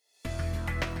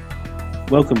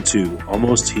Welcome to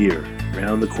Almost Here,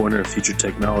 Round the Corner Future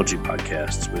Technology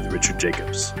podcasts with Richard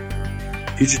Jacobs.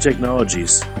 Future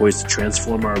technologies poised to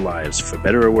transform our lives for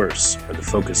better or worse are the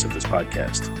focus of this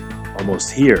podcast.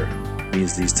 Almost here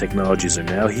means these technologies are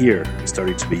now here and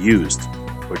starting to be used,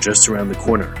 or just around the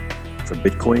corner, from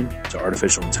Bitcoin to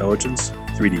artificial intelligence,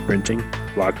 3D printing,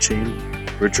 blockchain,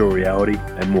 virtual reality,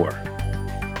 and more.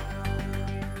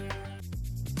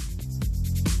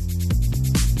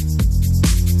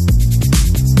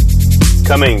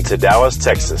 Coming to Dallas,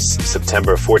 Texas,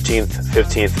 September 14th,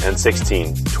 15th, and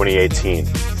 16th, 2018,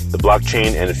 the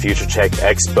Blockchain and Future Tech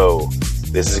Expo.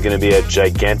 This is going to be a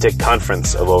gigantic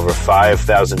conference of over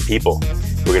 5,000 people.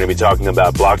 We're going to be talking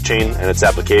about blockchain and its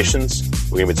applications.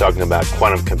 We're going to be talking about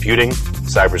quantum computing,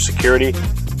 cybersecurity,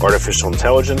 artificial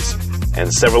intelligence,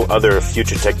 and several other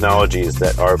future technologies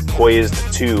that are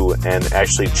poised to and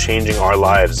actually changing our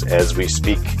lives as we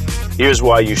speak. Here's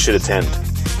why you should attend.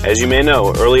 As you may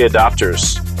know, early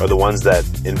adopters are the ones that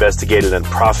investigated and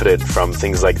profited from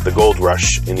things like the gold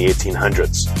rush in the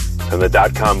 1800s, from the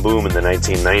dot-com boom in the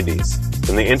 1990s,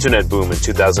 from the internet boom in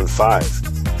 2005,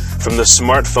 from the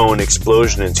smartphone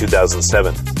explosion in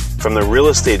 2007, from the real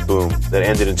estate boom that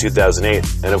ended in 2008,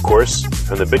 and of course,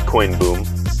 from the Bitcoin boom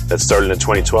that started in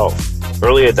 2012.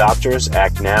 Early adopters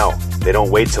act now. They don't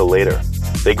wait till later.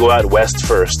 They go out west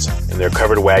first. In their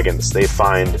covered wagons, they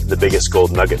find the biggest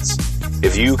gold nuggets.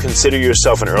 If you consider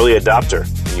yourself an early adopter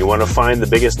and you want to find the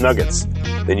biggest nuggets,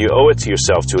 then you owe it to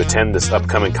yourself to attend this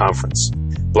upcoming conference.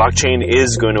 Blockchain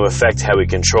is going to affect how we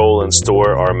control and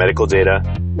store our medical data,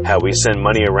 how we send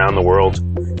money around the world,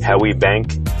 how we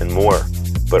bank, and more.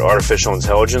 But artificial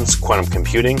intelligence, quantum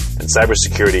computing, and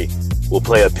cybersecurity will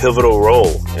play a pivotal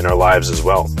role in our lives as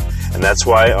well. And that's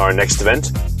why our next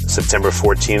event, September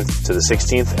 14th to the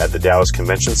 16th at the Dallas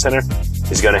Convention Center,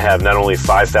 is going to have not only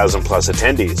 5,000 plus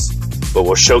attendees, but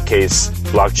will showcase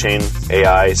blockchain,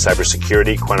 AI,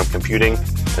 cybersecurity, quantum computing,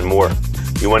 and more.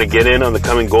 You want to get in on the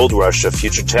coming gold rush of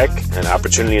future tech and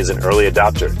opportunity as an early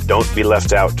adopter. Don't be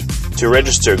left out. To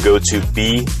register, go to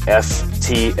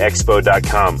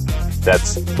bftexpo.com.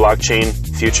 That's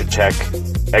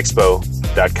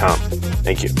blockchainfuturetechexpo.com.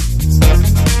 Thank you.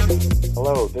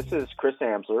 Hello, this is Chris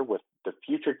Amsler with the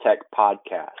Future Tech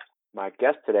Podcast. My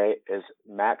guest today is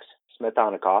Max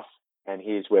Smetanikoff, and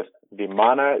he's with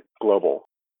Vimana Global.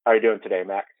 How are you doing today,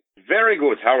 Max? Very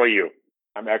good. How are you?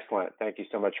 I'm excellent. Thank you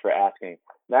so much for asking.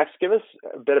 Max, give us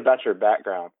a bit about your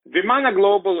background. Vimana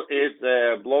Global is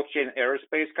a blockchain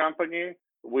aerospace company.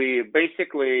 We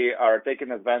basically are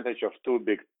taking advantage of two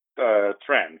big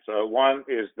trends. One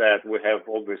is that we have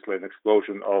obviously an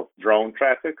explosion of drone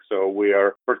traffic. So we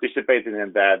are participating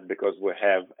in that because we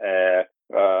have a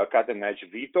cutting-edge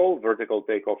VTOL, vertical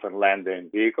takeoff and landing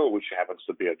vehicle, which happens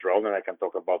to be a drone, and I can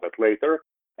talk about that later.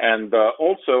 And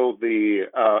also the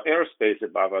airspace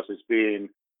above us is being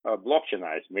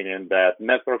blockchainized, meaning that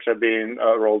networks are being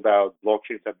rolled out,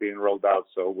 blockchains are being rolled out.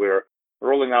 So we're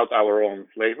rolling out our own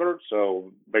flavor.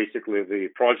 So basically the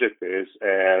project is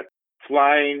a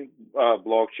flying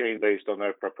blockchain based on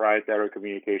a proprietary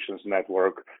communications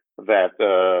network that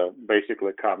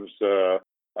basically comes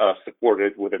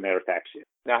supported with an air taxi.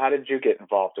 Now, how did you get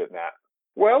involved in that?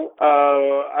 Well,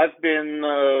 I've been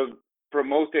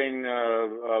promoting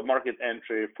market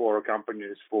entry for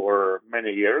companies for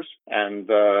many years. And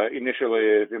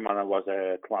initially, Vimana was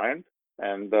a client.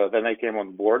 And then I came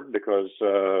on board because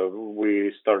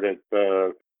we started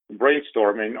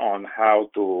brainstorming on how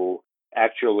to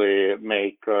actually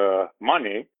make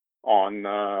money on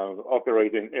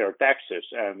operating air taxis.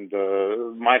 And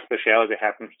my specialty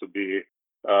happens to be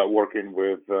working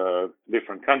with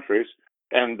different countries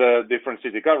and different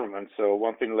city governments. So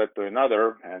one thing led to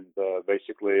another, and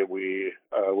basically we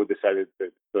decided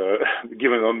that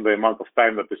given on the amount of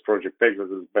time that this project takes, it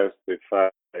is best if I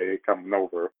come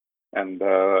over and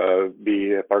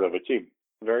be a part of a team.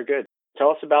 Very good.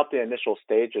 Tell us about the initial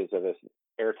stages of this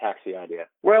air taxi idea.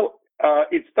 Well,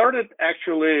 it started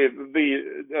actually,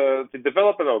 the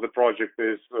development of the project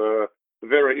is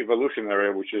very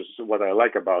evolutionary, which is what I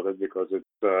like about it, because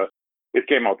it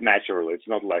came out naturally. It's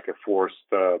not like a forced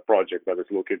project that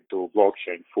is looking to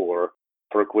blockchain for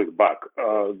a quick buck.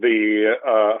 The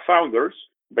founders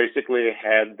basically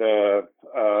had a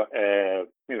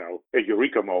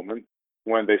eureka moment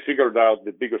when they figured out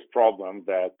the biggest problem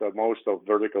that most of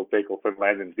vertical takeoff and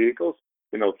landing vehicles,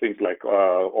 things like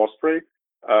Osprey,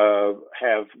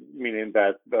 have, meaning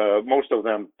that most of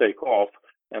them take off,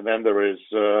 and then there is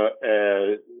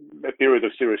a period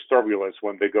of serious turbulence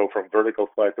when they go from vertical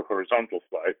flight to horizontal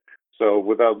flight. So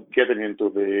without getting into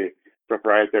the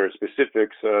proprietary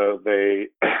specifics. They,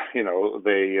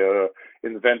 they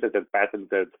invented and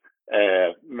patented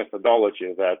a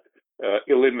methodology that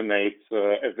eliminates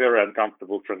a very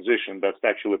uncomfortable transition that's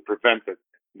actually prevented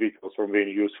vehicles from being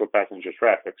used for passenger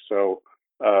traffic. So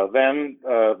then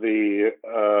the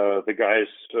guys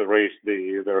raised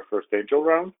their first angel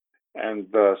round and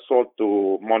sought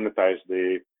to monetize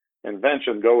the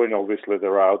invention, going obviously the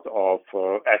route of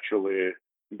actually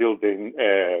building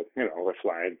a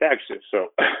flying taxi. So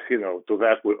to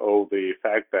that we owe the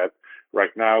fact that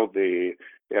right now the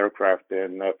aircraft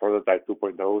in prototype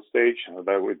 2.0 stage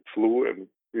that it flew and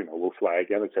will fly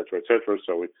again, etc., etc.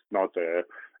 So it's not a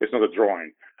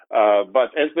drawing. But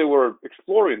as they were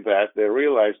exploring that, they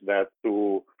realized that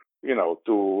to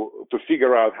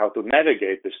figure out how to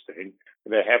navigate this thing,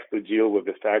 they have to deal with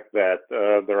the fact that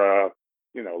there are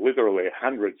literally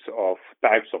hundreds of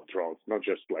types of drones, not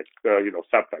just like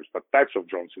subtypes, but types of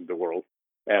drones in the world,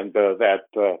 and that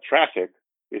traffic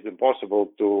is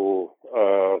impossible to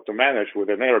manage with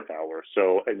an air tower.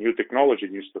 So a new technology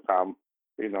needs to come,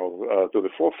 to the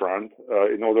forefront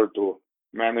in order to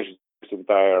manage this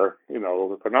entire,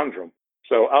 conundrum.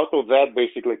 So out of that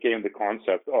basically came the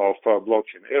concept of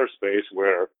blockchain airspace,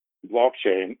 where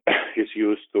blockchain is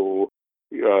used to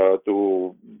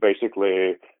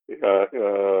basically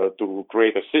to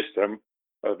create a system,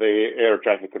 the air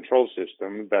traffic control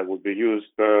system that would be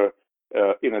used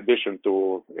in addition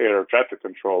to air traffic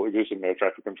control, using air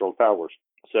traffic control towers.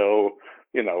 So,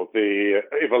 the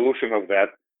evolution of that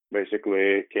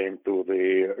basically came to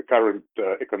the current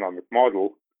economic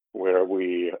model, where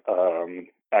we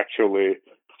actually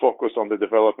focus on the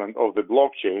development of the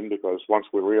blockchain, because once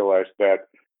we realized that,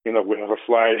 we have a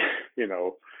fly,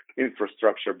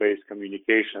 infrastructure-based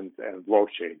communications and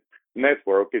blockchain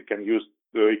network, it can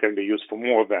be used for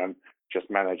more than just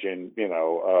managing,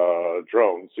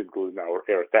 drones, including our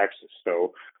air taxis.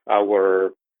 So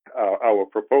our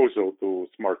proposal to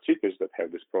smart cities that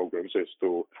have these programs is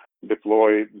to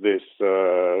deploy this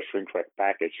shrink-wrap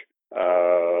package,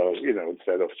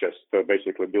 instead of just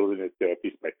basically building it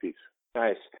piece by piece.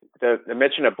 Nice. The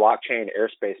mention of blockchain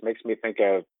airspace makes me think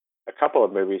of a couple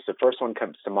of movies. The first one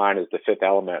comes to mind is The Fifth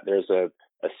Element. There's a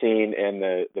scene in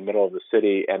the middle of the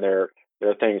city, and there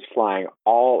are things flying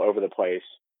all over the place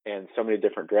in so many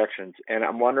different directions. And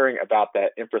I'm wondering about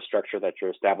that infrastructure that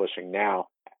you're establishing now.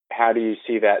 How do you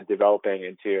see that developing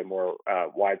into a more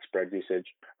widespread usage?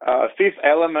 Fifth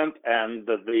Element and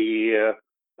the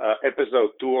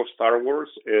episode 2 of Star Wars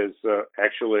is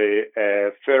actually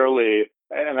fairly,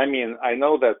 and I mean, I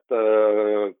know that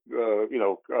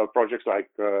projects like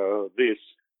this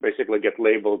basically get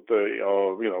labeled,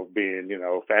 being,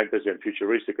 fantasy and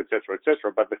futuristic, etc.,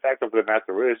 etc. But the fact of the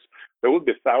matter is, there will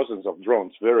be thousands of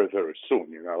drones very, very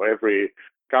soon. Every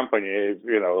company,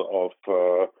 of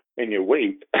any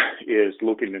weight is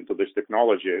looking into this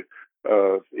technology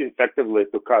effectively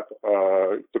to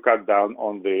cut down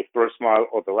on the first mile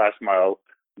or the last mile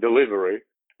delivery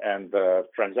and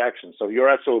transactions. So you're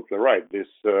absolutely right. This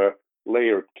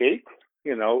layered cake,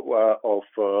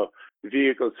 of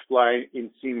vehicles flying in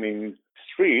seeming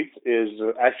streets is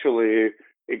actually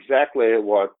exactly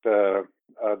what the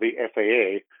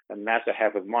FAA and NASA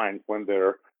have in mind when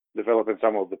they're developing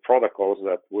some of the protocols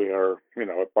that we are,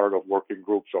 a part of working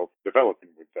groups of developing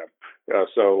with them.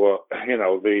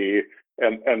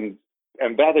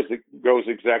 And that goes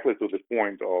exactly to the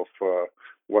point of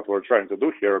what we're trying to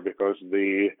do here, because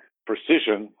the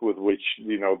precision with which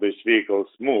these vehicles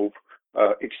move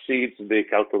exceeds the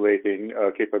calculating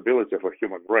capability of a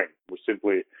human brain. We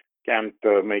simply can't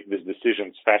make these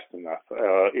decisions fast enough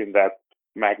in that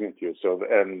magnitude. So,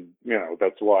 and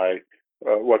that's why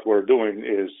what we're doing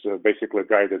is basically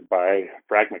guided by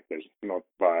pragmatism, not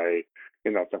by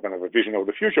some kind of a vision of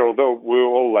the future. Although we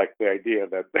all like the idea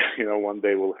that one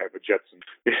day we'll have a Jetson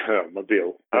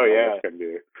mobile. Oh yeah,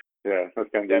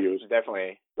 that can be used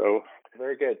definitely. So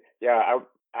very good. Yeah,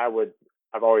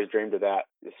 I've always dreamed of that,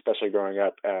 especially growing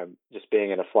up, just being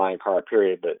in a flying car,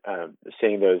 period. But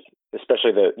seeing those,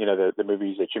 especially the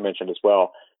movies that you mentioned as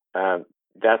well,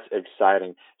 that's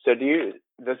exciting. So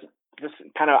does this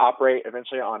kind of operate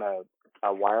eventually on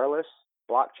a wireless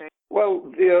blockchain?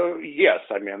 Well, yes.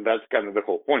 I mean, that's kind of the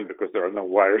whole point, because there are no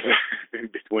wires in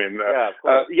between. Of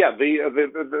course.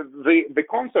 The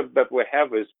concept that we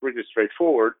have is pretty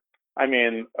straightforward. I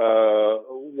mean,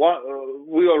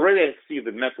 we already see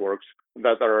the networks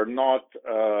that are not,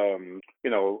 that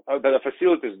are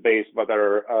facilities-based, but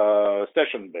are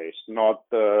session-based, not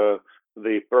the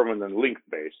permanent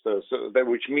link-based.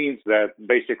 Which means that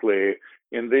basically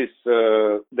in this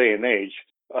day and age,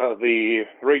 the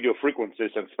radio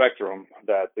frequencies and spectrum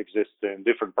that exists in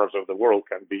different parts of the world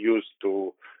can be used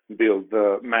to build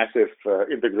massive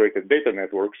integrated data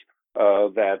networks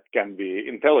that can be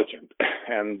intelligent.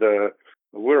 And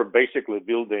we're basically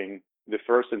building the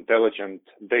first intelligent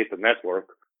data network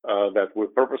that we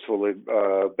purposefully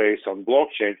base on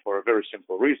blockchain for a very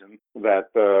simple reason that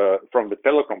from the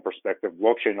telecom perspective,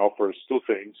 blockchain offers two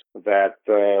things that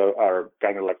are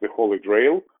kind of like the holy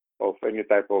grail of any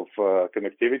type of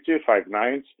connectivity, 5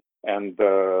 nines, and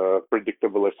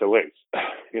predictable SLAs.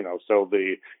 So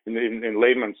in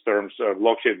layman's terms,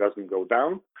 blockchain doesn't go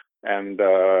down, and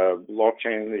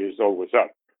blockchain is always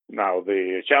up. Now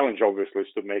the challenge obviously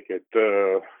is to make it,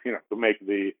 to make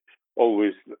the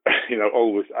always,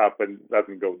 always up and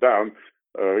doesn't go down,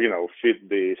 fit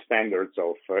the standards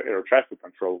of air traffic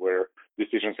control, where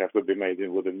decisions have to be made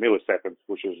within milliseconds,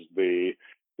 which is the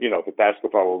task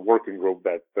of our working group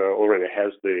that already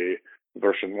has the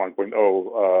version 1.0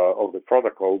 of the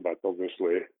protocol, but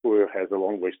obviously has a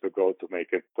long ways to go to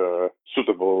make it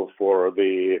suitable for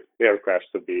the aircraft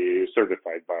to be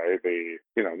certified by the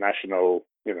national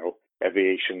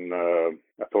aviation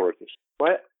authorities.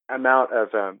 What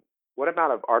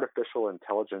amount of artificial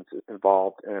intelligence is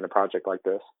involved in a project like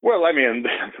this? Well, I mean,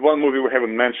 one movie we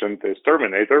haven't mentioned is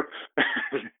Terminator.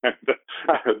 And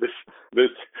this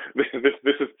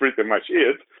is pretty much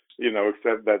it,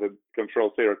 except that it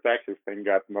controls air taxis and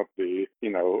got not the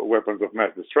weapons of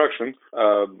mass destruction.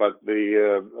 But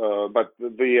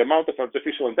the amount of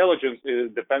artificial intelligence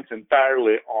depends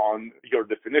entirely on your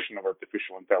definition of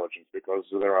artificial intelligence, because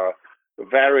there are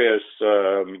various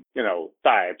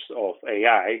types of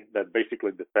AI that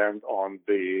basically depend on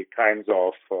the kinds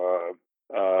of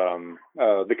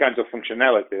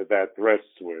functionality that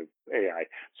rests with AI.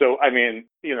 So I mean,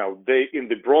 in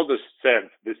the broadest sense,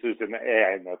 this is an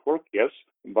AI network, yes,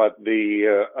 but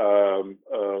the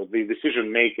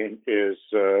decision making is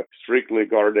strictly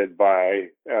guarded by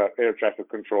air traffic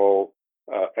control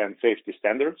and safety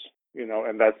standards.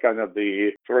 And that's kind of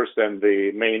the first and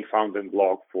the main founding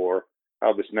block for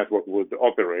how this network would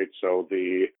operate. So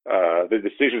the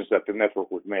decisions that the network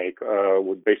would make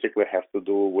would basically have to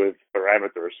do with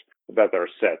parameters that are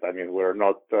set. I mean, we're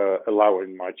not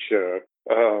allowing much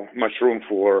room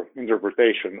for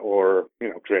interpretation or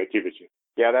creativity.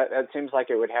 Yeah, that seems like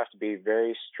it would have to be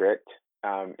very strict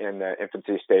in the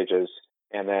infancy stages,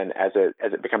 and then as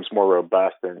it becomes more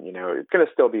robust, then it's going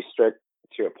to still be strict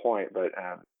to a point, but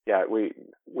yeah, we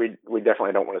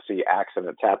definitely don't want to see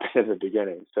accidents happen in the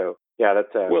beginning. So yeah,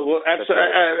 that's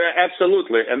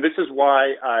absolutely, and this is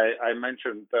why I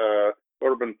mentioned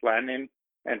urban planning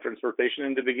and transportation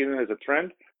in the beginning as a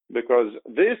trend, because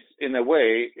this, in a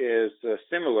way, is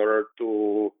similar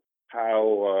to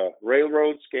how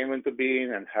railroads came into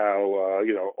being and how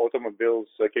automobiles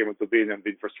came into being and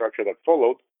the infrastructure that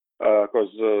followed. Because,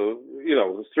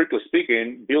 strictly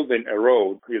speaking, building a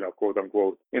road, quote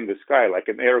unquote, in the sky, like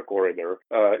an air corridor,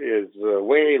 is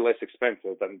way less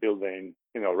expensive than building,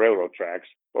 railroad tracks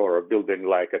or building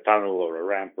like a tunnel or a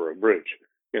ramp or a bridge.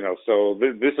 So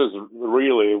this is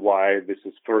really why this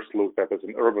is first looked at as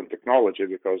an urban technology,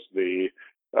 because the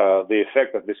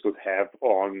effect that this could have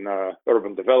on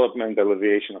urban development,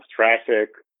 alleviation of traffic,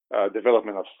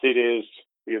 development of cities,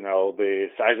 the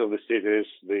size of the cities,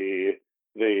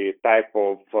 the type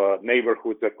of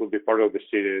neighborhood that could be part of the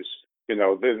cities,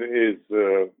 this is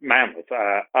mammoth.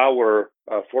 Our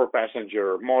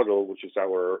 4-passenger model, which is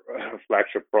our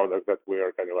flagship product that we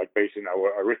are kind of like basing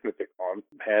our arithmetic on,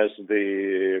 has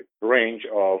the range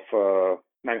of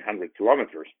 900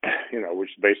 kilometers,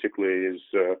 which basically is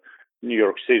New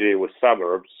York City with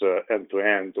suburbs end to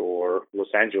end, or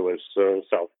Los Angeles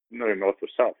north to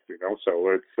south.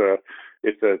 So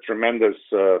it's a tremendous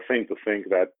thing to think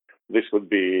that this would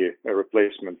be a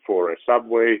replacement for a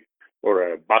subway or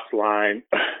a bus line,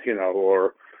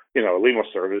 or a limo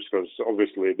service, because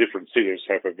obviously different cities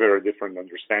have a very different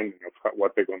understanding of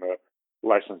what they're going to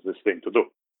license this thing to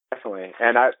do. Definitely,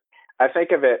 and I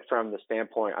think of it from the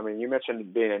standpoint. I mean, you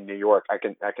mentioned being in New York. I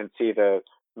can see the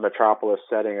metropolis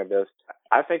setting of this.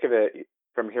 I think of it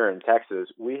from here in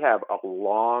Texas. We have a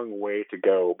long way to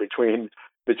go between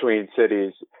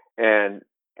cities, and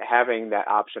having that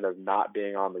option of not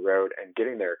being on the road and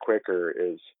getting there quicker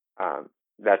is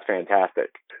that's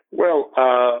fantastic. Well,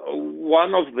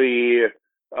 one of the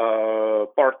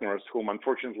partners whom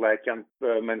unfortunately I can't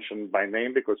mention by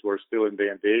name because we're still in the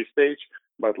NDA stage,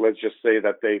 but let's just say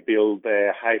that they build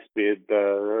a high-speed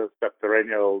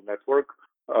subterranean network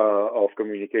of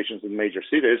communications in major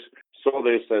cities, saw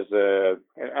this as an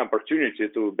opportunity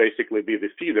to basically be the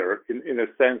feeder in a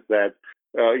sense that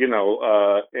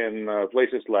in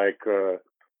places like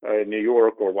New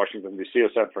York or Washington, D.C. or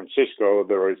San Francisco,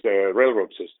 there is a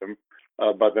railroad system.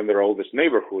 But then there are all these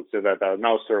neighborhoods that are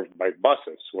now served by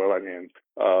buses. Well, I mean,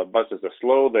 buses are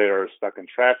slow, they are stuck in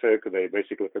traffic, they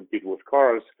basically compete with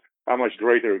cars. How much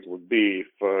greater it would be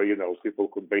if, people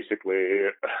could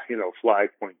basically, fly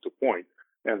point to point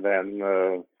and then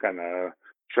kind of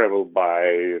travel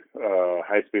by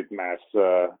high-speed mass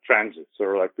transit. So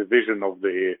like the vision of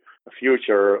the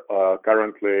future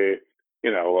currently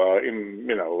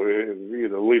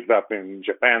lived up in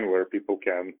Japan, where people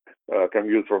can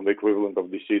commute from the equivalent of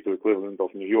DC to equivalent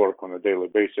of New York on a daily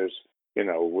basis,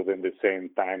 within the same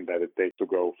time that it takes to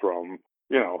go from,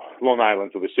 Long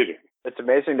Island to the city. It's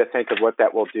amazing to think of what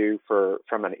that will do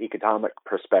from an economic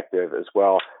perspective as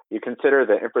well. You consider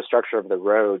the infrastructure of the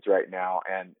roads right now,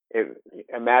 and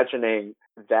imagining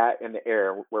that in the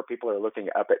air where people are looking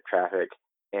up at traffic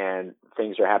and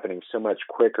things are happening so much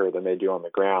quicker than they do on the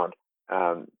ground.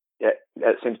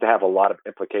 That seems to have a lot of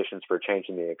implications for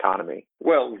changing the economy.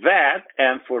 Well, that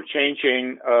and for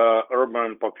changing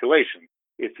urban population.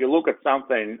 If you look at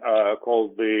something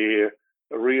called the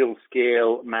real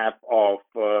scale map of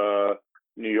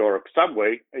New York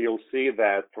subway, you'll see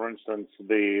that, for instance,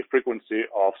 the frequency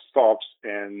of stops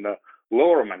in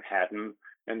lower Manhattan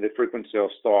and the frequency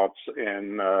of stops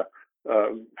in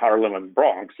Harlem and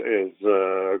Bronx is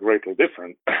greatly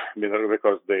different,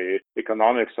 because the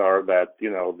economics are that,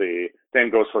 the same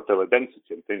goes for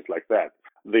teledensity and things like that.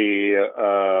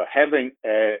 The having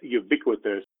a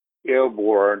ubiquitous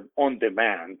airborne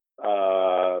on-demand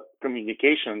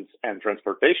communications and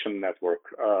transportation network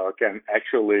can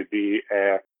actually be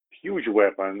a huge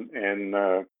weapon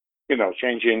in,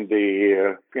 changing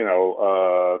the,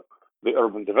 the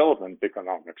urban development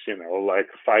economics, like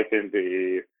fighting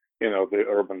the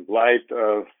urban blight,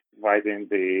 fighting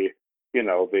the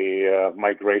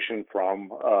migration from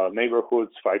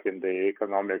neighborhoods, fighting the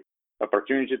economic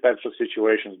opportunity types of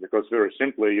situations, because very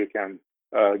simply you can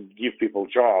give people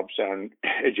jobs and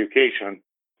education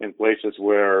in places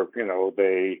where,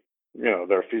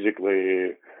 they're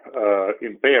physically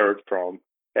impaired from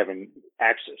having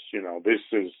access. This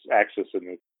is access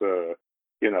in its,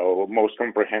 most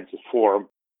comprehensive form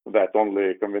that only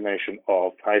a combination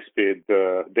of high-speed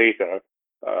data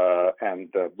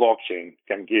and blockchain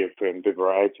can give in the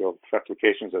variety of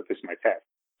applications that this might have.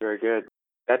 Very good.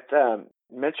 That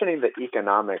mentioning the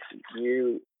economics,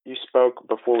 you spoke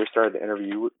before we started the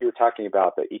interview. You were talking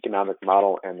about the economic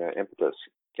model and the impetus.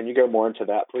 Can you go more into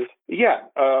that, please? Yeah.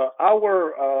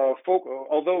 Our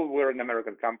although we're an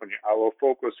American company, our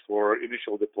focus for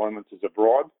initial deployment is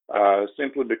abroad,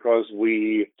 simply because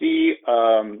we see,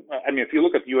 if you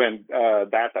look at UN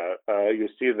data, you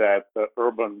see that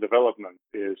urban development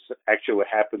is actually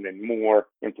happening more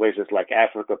in places like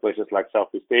Africa, places like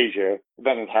Southeast Asia,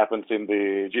 than it happens in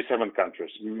the G7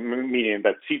 countries, meaning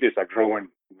that cities are growing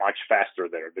much faster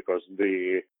there because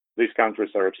these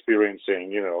countries are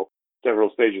experiencing,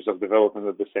 several stages of development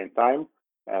at the same time,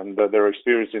 and they're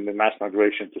experiencing the mass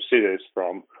migration to cities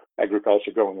from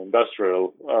agriculture going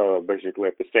industrial, basically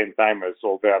at the same time as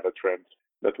all the other trends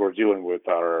that we're dealing with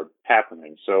are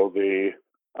happening. So the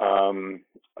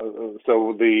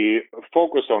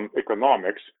focus on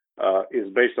economics is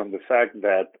based on the fact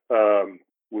that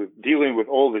with dealing with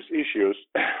all these issues,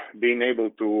 being able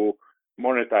to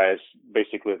monetize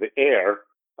basically the air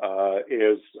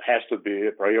has to be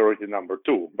priority number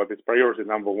 2, but it's priority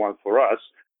number 1 for us.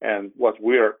 And what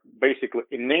we're basically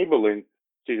enabling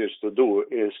cities to do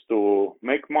is to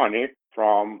make money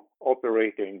from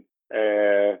operating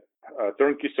a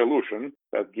turnkey solution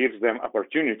that gives them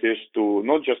opportunities to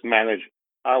not just manage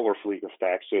our fleet of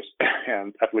taxis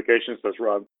and applications that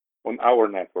run on our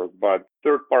network, but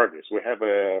third parties. We have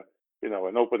an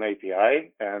open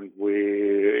API, and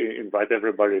we invite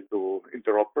everybody to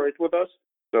interoperate with us.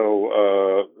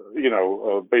 So,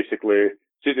 basically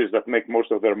cities that make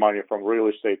most of their money from real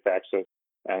estate taxes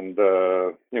and,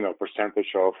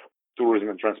 percentage of tourism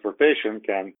and transportation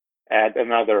can add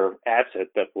another asset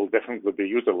that will definitely be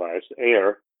utilized,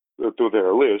 air, to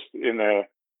their list in a,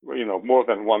 more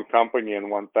than one company and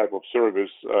one type of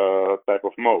service type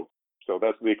of mode. So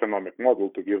that's the economic model,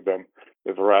 to give them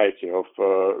a variety of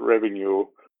revenue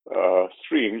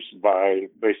streams by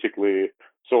basically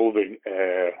solving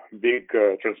a big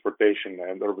transportation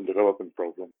and urban development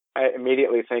problem. I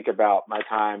immediately think about my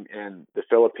time in the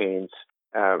Philippines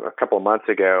a couple of months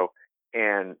ago,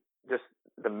 and just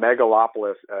the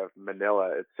megalopolis of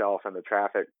Manila itself and the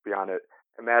traffic beyond it.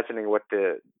 Imagining what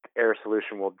the air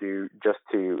solution will do just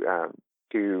to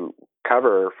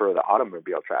cover for the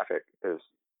automobile traffic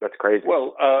that's crazy.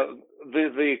 Well,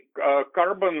 the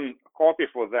carbon copy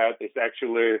for that is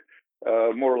actually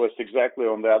more or less exactly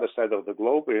on the other side of the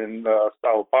globe in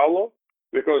Sao Paulo.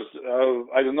 Because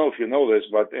I don't know if you know this,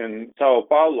 but in Sao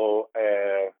Paulo,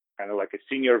 kind of like a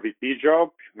senior VP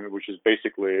job, which is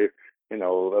basically,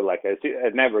 like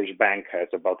an average bank has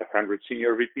about 100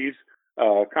 senior VPs,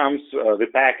 comes the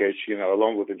package,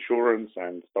 along with insurance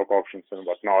and stock options and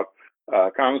whatnot,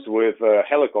 comes with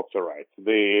helicopter rides.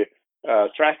 The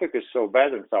traffic is so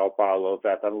bad in Sao Paulo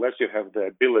that unless you have the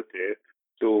ability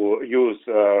to use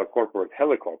a corporate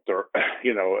helicopter,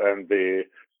 and the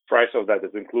price of that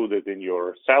is included in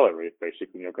your salary,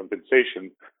 basically in your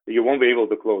compensation, you won't be able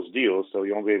to close deals, so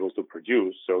you won't be able to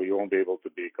produce, so you won't be able to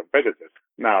be competitive.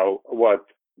 Now,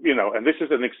 and this is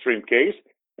an extreme case,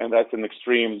 and that's an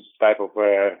extreme type of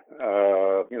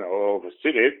of a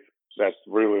city that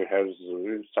really has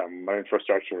some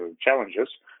infrastructure challenges,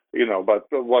 but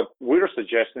what we're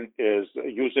suggesting is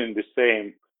using the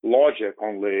same logic,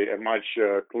 only a much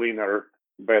cleaner,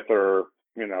 better,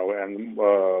 and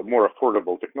more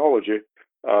affordable technology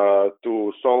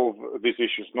to solve these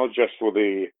issues, not just for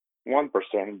the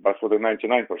 1%, but for the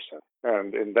 99%.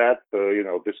 And in that,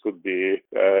 this could be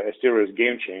a serious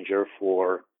game changer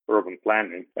for urban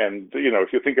planning. And,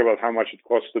 if you think about how much it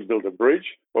costs to build a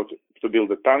bridge or to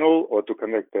build a tunnel or to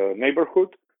connect a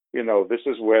neighborhood, this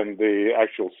is when the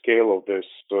actual scale of this,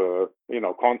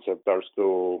 concept starts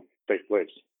to take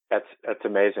place. That's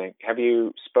amazing. Have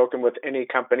you spoken with any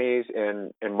companies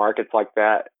in markets like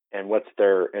that, and what's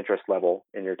their interest level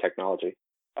in your technology?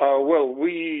 Well,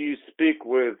 we speak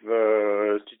with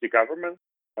city government,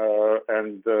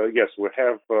 and yes, we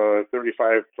have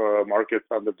 35 markets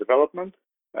under development,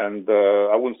 and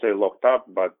I wouldn't say locked up,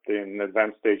 but in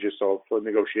advanced stages of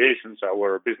negotiations.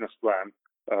 Our business plan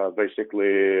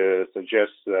basically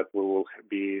suggests that we will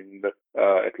be in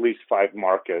at least 5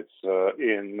 markets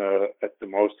in at the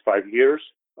most 5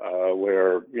 years,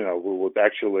 where we would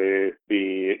actually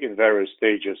be in various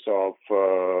stages of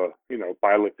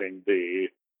piloting the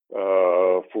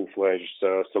full-fledged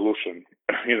solution,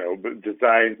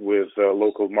 designed with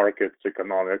local markets,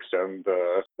 economics, and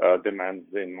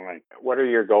demands in mind. What are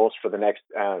your goals for the next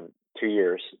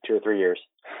 2 or 3 years?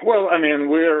 Well,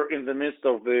 we're in the midst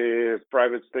of the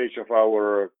private stage of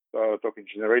our token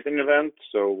generating event,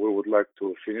 so we would like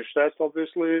to finish that,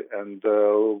 obviously, and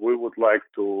we would like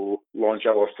to launch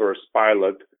our first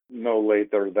pilot no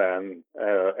later than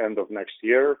end of next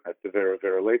year at the very,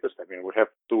 very latest. We have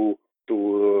two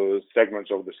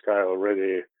segments of the sky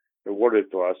already awarded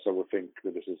to us, so we think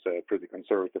that this is a pretty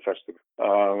conservative estimate.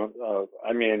 But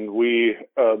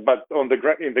in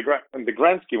the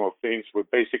grand scheme of things, we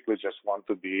basically just want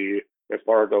to be a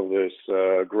part of this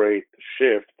great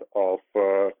shift of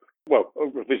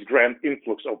this grand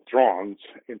influx of drones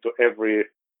into every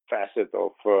facet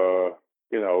of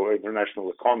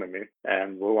international economy,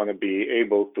 and we want to be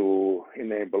able to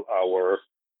enable our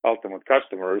ultimate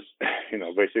customers,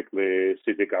 basically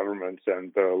city governments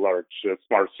and large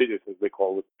smart cities, as they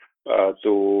call it,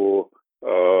 to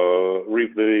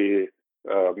reap the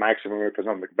maximum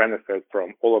economic benefit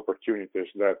from all opportunities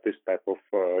that this type of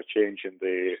change in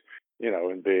the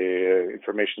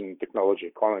information technology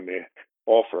economy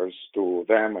offers to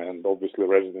them and obviously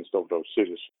residents of those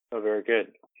cities. Oh, very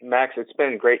good. Max, it's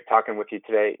been great talking with you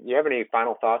today. Do you have any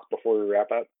final thoughts before we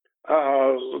wrap up?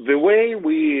 The way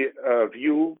we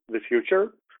view the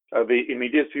future, the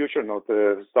immediate future, not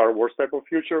the Star Wars type of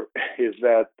future, is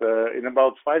that in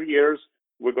about 5 years,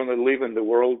 we're going to live in the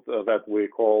world that we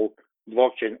call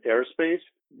blockchain airspace.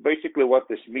 Basically, what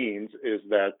this means is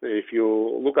that if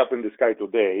you look up in the sky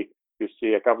today, you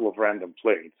see a couple of random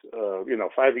planes.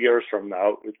 5 years from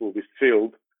now, it will be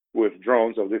filled with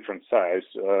drones of different size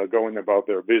going about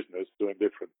their business, doing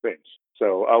different things.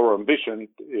 So our ambition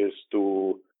is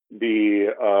to be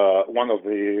one of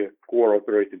the core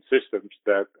operating systems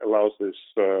that allows this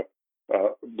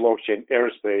blockchain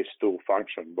airspace to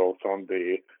function both on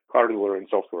the hardware and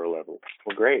software level.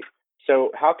 Well, great.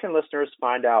 So how can listeners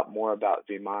find out more about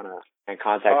Vimana and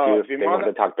contact you if they want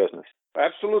to talk business?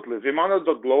 Absolutely.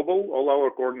 Vimana.global. All our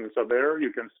coordinates are there.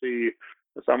 You can see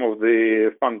some of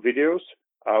the fun videos.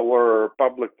 Our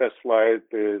public test flight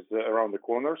is around the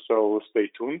corner, so stay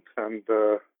tuned. And,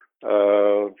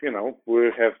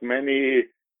 we have many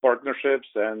partnerships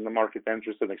and market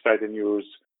entries and exciting news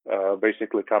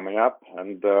basically coming up.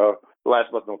 And last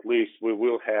but not least, we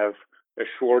will have a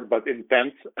short but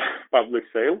intense public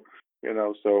sale,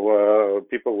 so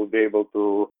people will be able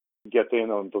to get in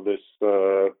onto this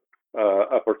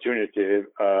opportunity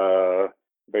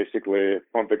basically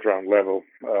on the ground level,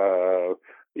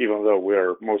 even though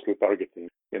we're mostly targeting,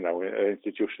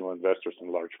 institutional investors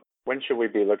and large ones. When should we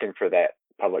be looking for that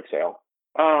public sale?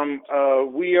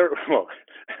 We are, well,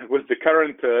 with the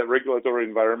current regulatory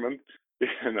environment,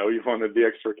 you want to be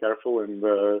extra careful and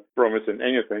promising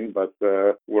anything, but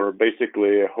we're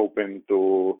basically hoping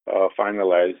to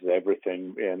finalize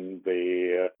everything in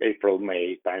the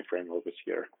April-May timeframe of this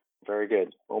year. Very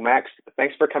good. Well, Max,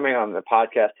 thanks for coming on the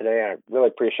podcast today. I really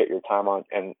appreciate your time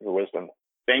and your wisdom.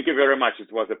 Thank you very much.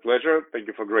 It was a pleasure. Thank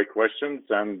you for great questions,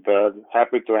 and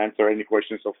happy to answer any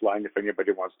questions offline if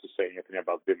anybody wants to say anything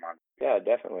about Vimana. Yeah,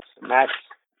 definitely. Max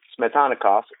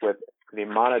Smetanikoff with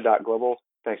Vimana.global.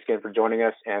 Thanks again for joining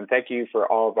us, and thank you for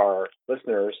all of our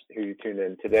listeners who tuned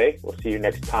in today. We'll see you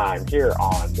next time here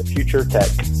on the Future Tech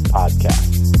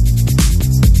Podcast.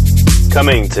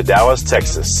 Coming to Dallas,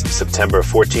 Texas, September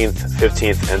 14th,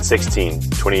 15th, and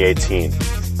 16th, 2018,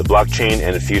 the Blockchain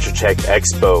and Future Tech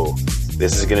Expo.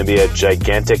 This is going to be a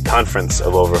gigantic conference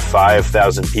of over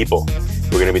 5,000 people.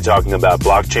 We're going to be talking about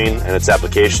blockchain and its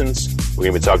applications. We're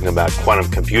going to be talking about quantum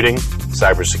computing,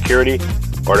 cybersecurity,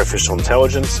 artificial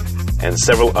intelligence, and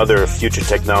several other future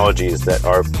technologies that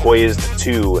are poised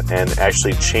to and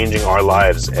actually changing our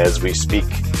lives as we speak.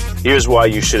 Here's why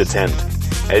you should attend.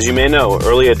 As you may know,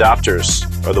 early adopters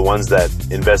are the ones that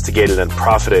investigated and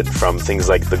profited from things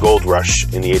like the gold rush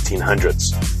in the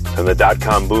 1800s, from the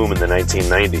dot-com boom in the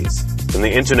 1990s, from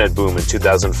the internet boom in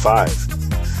 2005,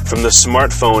 from the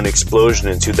smartphone explosion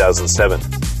in 2007,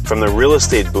 from the real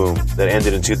estate boom that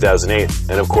ended in 2008,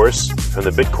 and of course, from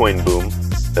the Bitcoin boom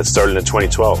that started in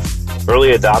 2012.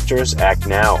 Early adopters act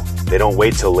now. They don't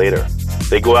wait till later.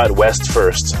 They go out west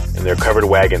first. In their covered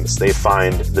wagons, they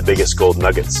find the biggest gold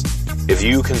nuggets. If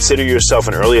you consider yourself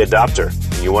an early adopter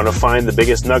and you want to find the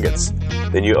biggest nuggets,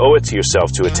 then you owe it to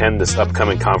yourself to attend this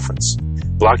upcoming conference.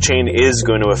 Blockchain is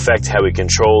going to affect how we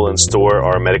control and store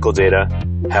our medical data,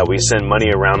 how we send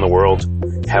money around the world,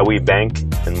 how we bank,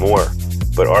 and more.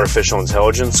 But artificial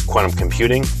intelligence, quantum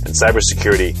computing, and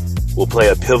cybersecurity will play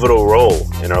a pivotal role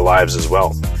in our lives as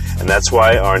well. And that's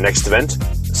why our next event,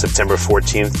 September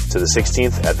 14th to the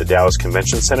 16th at the Dallas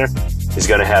Convention Center, is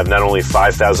going to have not only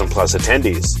 5,000 plus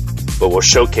attendees, but will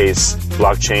showcase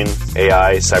blockchain,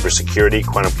 AI, cybersecurity,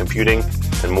 quantum computing,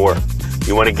 and more.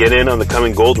 You want to get in on the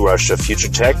coming gold rush of future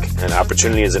tech and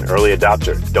opportunity as an early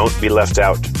adopter. Don't be left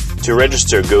out. To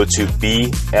register, go to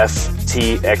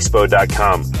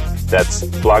bftexpo.com. That's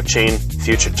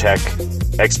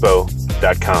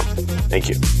blockchainfuturetechexpo.com. Thank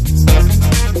you.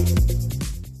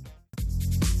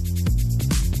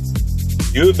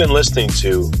 You have been listening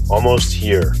to Almost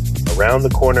Here, Around the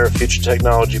Corner Future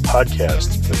Technology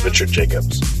podcast with Richard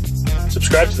Jacobs.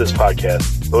 Subscribe to this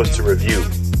podcast, post a review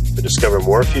to discover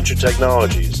more future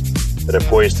technologies that are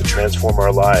poised to transform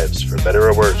our lives for better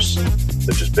or worse,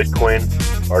 such as Bitcoin,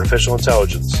 artificial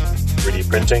intelligence, 3D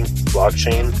printing,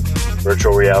 blockchain,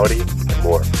 virtual reality, and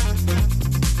more.